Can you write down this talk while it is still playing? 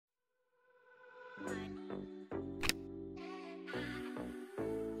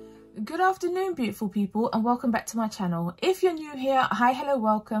Good afternoon, beautiful people, and welcome back to my channel. If you're new here, hi, hello,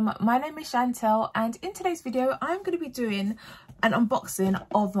 welcome. My name is Chantel, and in today's video I'm going to be doing an unboxing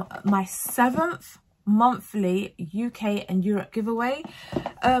of my 7th monthly UK and Europe giveaway.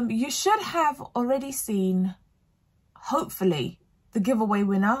 You should have already seen, hopefully, the giveaway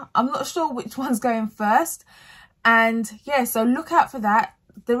winner. I'm not sure which one's going first, and yeah, so look out for that.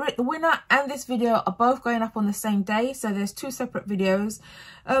 The winner and this video are both going up on the same day, so there's 2 separate videos.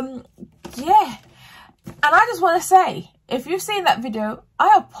 Yeah, and I just want to say, if you've seen that video,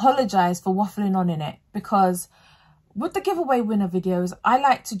 I apologize for waffling on in it, because with the giveaway winner videos, I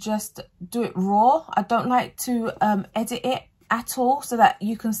like to just do it raw. I don't like to edit it at all, so that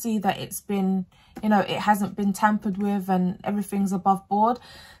you can see that it's been, you know, it hasn't been tampered with and everything's above board.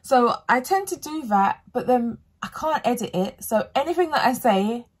 So I tend to do that, but then I can't edit it. So anything that I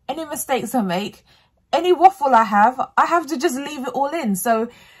say, any mistakes I make, any waffle I have to just leave it all in. So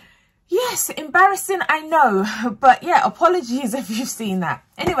yes, embarrassing, I know, but yeah, apologies if you've seen that.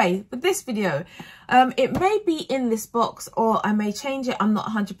 Anyway, with this video, it may be in this box or I may change it. I'm not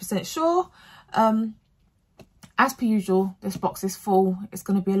 100% sure. As per usual, this box is full. It's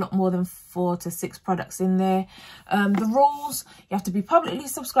going to be a lot more than 4 to 6 products in there. The rules: you have to be publicly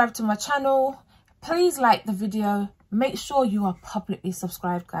subscribed to my channel. Please like the video. Make sure you are publicly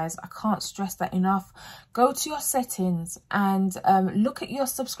subscribed, guys. I can't stress that enough. Go to your settings and look at your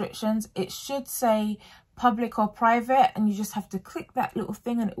subscriptions. It should say public or private, and you just have to click that little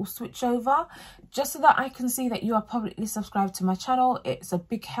thing and it will switch over, just so that I can see that you are publicly subscribed to my channel. It's a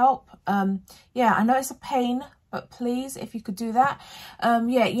big help. Yeah, I know it's a pain, but please, if you could do that.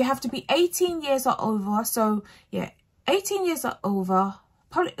 Yeah, you have to be 18 years or over. So yeah, 18 years or over,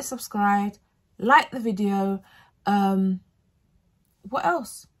 publicly subscribed, like the video. What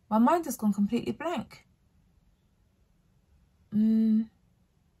else? My mind has gone completely blank.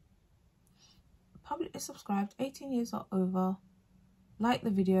 Publicly subscribed, 18 years or over, like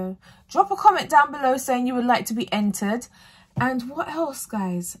the video, drop a comment down below saying you would like to be entered. And what else,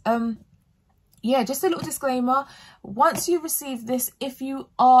 guys? Yeah, just a little disclaimer. Once you receive this, if you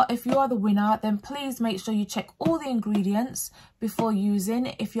are the winner, then please make sure you check all the ingredients before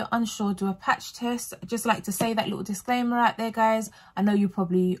using. If you're unsure, do a patch test. I'd just like to say that little disclaimer out there, guys. I know you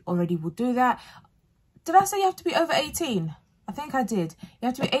probably already will do that. Did I say you have to be over 18? I think I did. You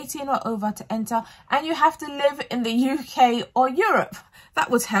have to be 18 or over to enter, and you have to live in the UK or Europe. That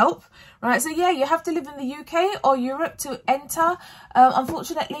would help, right? So yeah, you have to live in the UK or Europe to enter.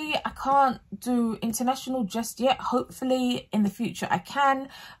 Unfortunately, I can't do international just yet. Hopefully in the future I can.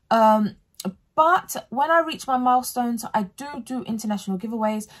 But when I reach my milestones, I do international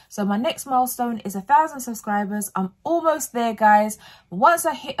giveaways. So my next milestone is 1,000 subscribers. I'm almost there, guys. Once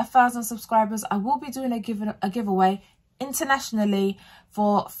I hit 1,000 subscribers, I will be doing a giveaway internationally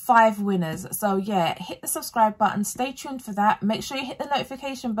for 5 winners. So yeah, hit the subscribe button, stay tuned for that. Make sure you hit the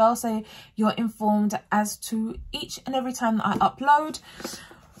notification bell so you're informed as to each and every time that I upload.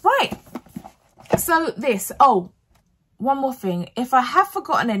 Right, so this, oh, one more thing. If I have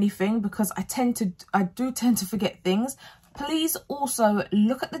forgotten anything, because I do tend to forget things, please also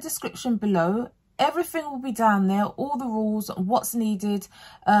look at the description below. Everything will be down there, all the rules, what's needed.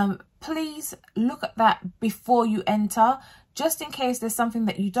 Please look at that before you enter, just in case there's something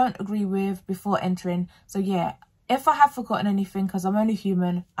that you don't agree with before entering. So yeah, if I have forgotten anything, because I'm only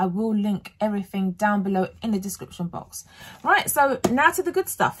human, I will link everything down below in the description box. Right, so now to the good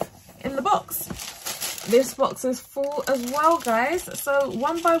stuff in the box. This box is full as well, guys. So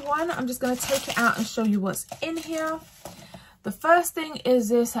one by one, I'm just going to take it out and show you what's in here. The first thing is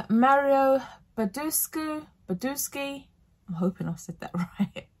this Mario Badusky. I'm hoping I've said that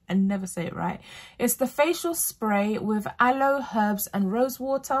right. I never say it right. It's the facial spray with aloe, herbs and rose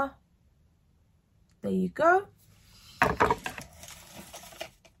water. There you go.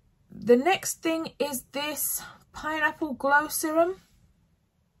 The next thing is this pineapple glow serum.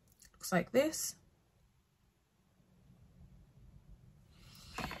 Looks like this.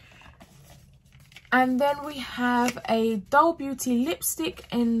 And then we have a Dull Beauty lipstick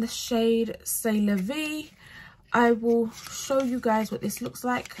in the shade C'est La Vie. I will show you guys what this looks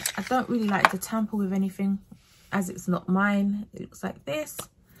like. I don't really like to tamper with anything as it's not mine. It looks like this.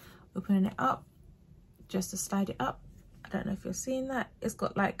 Opening it up just to slide it up. I don't know if you're seeing that. It's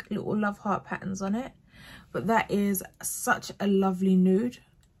got like little love heart patterns on it, but that is such a lovely nude.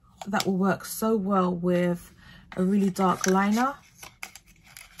 That will work so well with a really dark liner.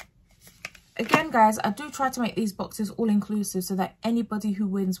 Again, guys, I do try to make these boxes all inclusive so that anybody who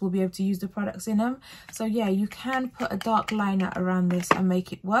wins will be able to use the products in them. So yeah, you can put a dark liner around this and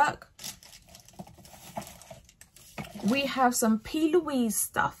make it work. we have some P. Louise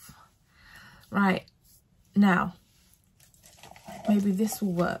stuff. Right, now, maybe this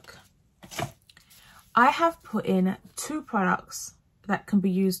will work. I have put in 2 products that can be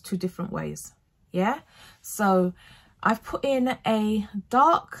used 2 different ways. Yeah, so I've put in a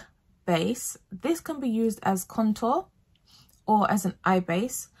dark base. This can be used as contour or as an eye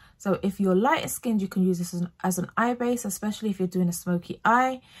base. So if you're lighter skinned, you can use this as an eye base, especially if you're doing a smoky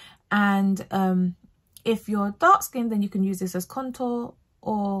eye. And if you're dark skinned, then you can use this as contour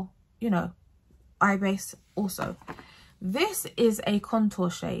or, you know, eye base also. This is a contour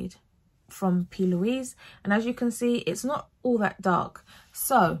shade from P. Louise, and as you can see, it's not all that dark.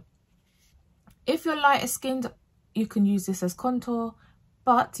 So if you're lighter skinned, you can use this as contour,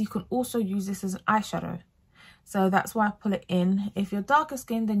 but you can also use this as an eyeshadow. So that's why I put it in. If you're darker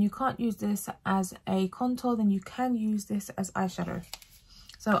skinned, then you can't use this as a contour, then you can use this as eyeshadow.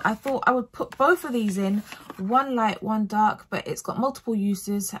 So I thought I would put both of these in, one light, one dark, but it's got multiple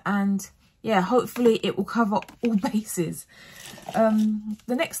uses, and yeah, hopefully it will cover all bases.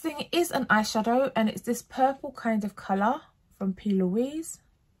 The next thing is an eyeshadow, and it's this purple kind of colour from P. Louise.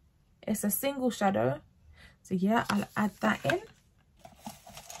 It's a single shadow. So yeah, I'll add that in.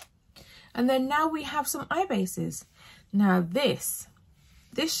 And then now we have some eye bases. Now this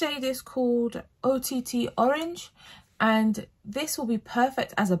shade is called OTT Orange, and this will be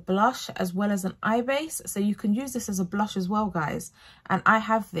perfect as a blush as well as an eye base. So you can use this as a blush as well, guys. And I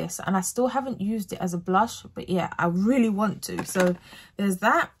have this, and I still haven't used it as a blush, but yeah, I really want to. So there's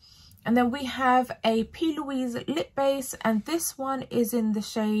that. And then we have a P. Louise lip base, and this one is in the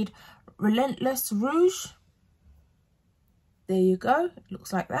shade Relentless Rouge. There you go, it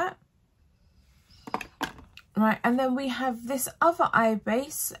looks like that. Right, and then we have this other eye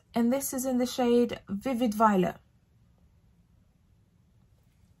base, and this is in the shade Vivid Violet.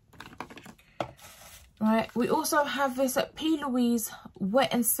 Right, we also have this P. Louise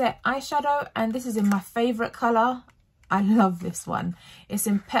Wet and Set eyeshadow, and this is in my favourite colour. I love this one. It's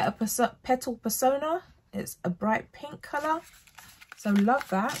in Petal Persona. It's a bright pink colour, so love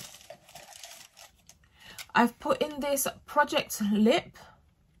that. I've put in this Project Lip,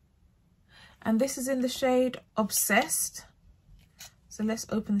 and this is in the shade Obsessed. So let's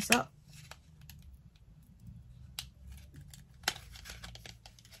open this up.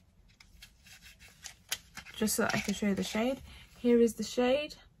 Just so that I can show you the shade. Here is the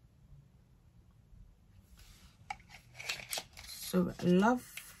shade. So love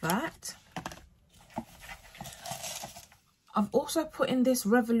that. I've also put in this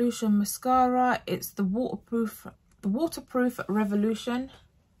Revolution mascara. It's the waterproof Revolution.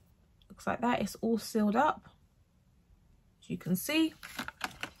 Looks like that. It's all sealed up, as you can see.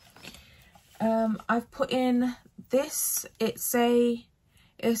 I've put in this.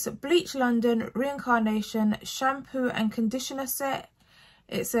 It's Bleach London Reincarnation shampoo and conditioner set.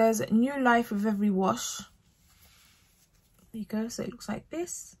 It says new life with every wash. There you go. So it looks like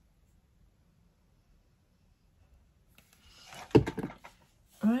this.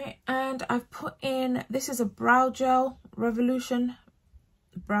 Right, and I've put in, this is a brow gel, Revolution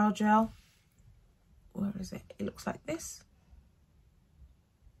brow gel. Where is it? It looks like this.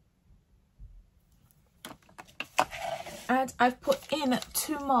 And I've put in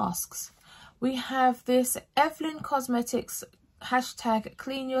 2 masks. We have this Evelyn Cosmetics hashtag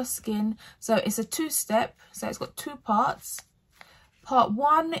clean your skin. So it's a 2-step, so it's got 2 parts. Part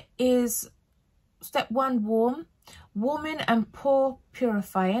 1 is step 1, warming and pore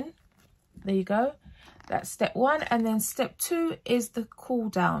purifying. There you go, that's step 1. And then step 2 is the cool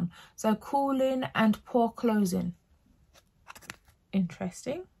down, so cooling and pore closing.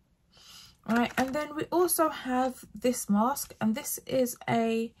 Interesting. All right, and then we also have this mask, and this is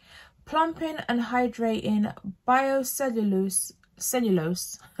a plumping and hydrating biocellulose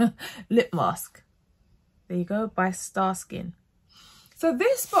lip mask. There you go, by Star Skin. So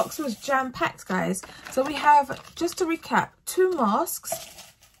this box was jam-packed, guys. So we have, just to recap, 2 masks,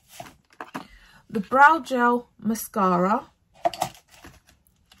 the brow gel mascara,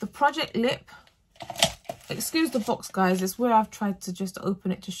 the Project Lip. Excuse the box, guys. It's where I've tried to just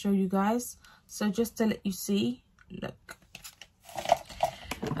open it to show you guys. So just to let you see, look.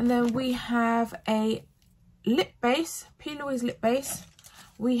 And then we have a lip base, P. Louise lip base.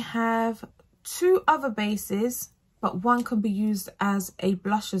 We have 2 other bases, but one can be used as a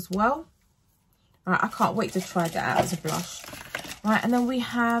blush as well. All right, I can't wait to try that out as a blush. Right, and then we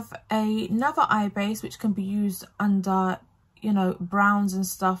have another eye base, which can be used under, you know, browns and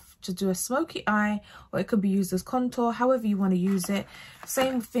stuff to do a smoky eye, or it could be used as contour, however you want to use it.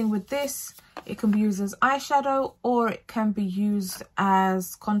 Same thing with this. It can be used as eyeshadow, or it can be used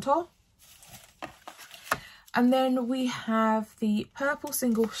as contour. And then we have the purple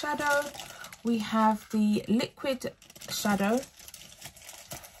single shadow. We have the liquid shadow.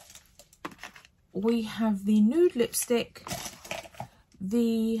 We have the nude lipstick.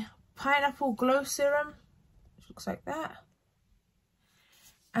 The pineapple glow serum, which looks like that.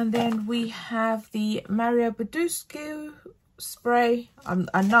 And then we have the Mario Badescu spray.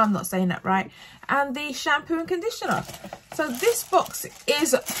 I know I'm not saying that right. And the shampoo and conditioner. So this box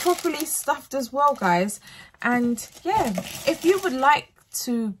is properly stuffed as well, guys. And yeah, if you would like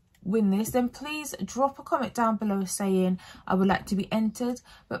to win this, then please drop a comment down below saying I would like to be entered.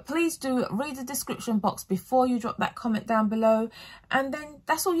 But please do read the description box before you drop that comment down below. And then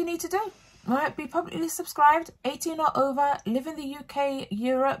that's all you need to do. Right, be publicly subscribed, 18 or over, live in the UK,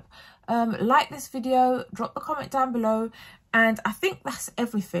 Europe, like this video, drop a comment down below, and I think that's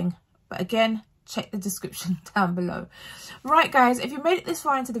everything. But again, check the description down below. Right, guys, if you made it this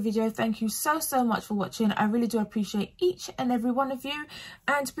far into the video, thank you so much for watching. I really do appreciate each and every one of you.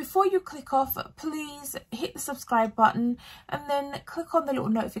 And before you click off, please hit the subscribe button and then click on the little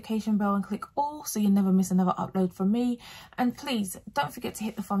notification bell and click all so you never miss another upload from me. And please don't forget to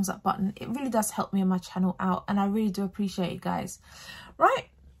hit the thumbs up button. It really does help me and my channel out, and I really do appreciate it, guys. Right,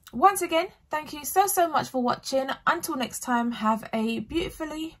 once again, thank you so much for watching. Until next time, have a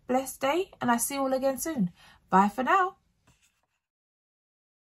beautifully blessed day, and I see you all again soon. Bye for now.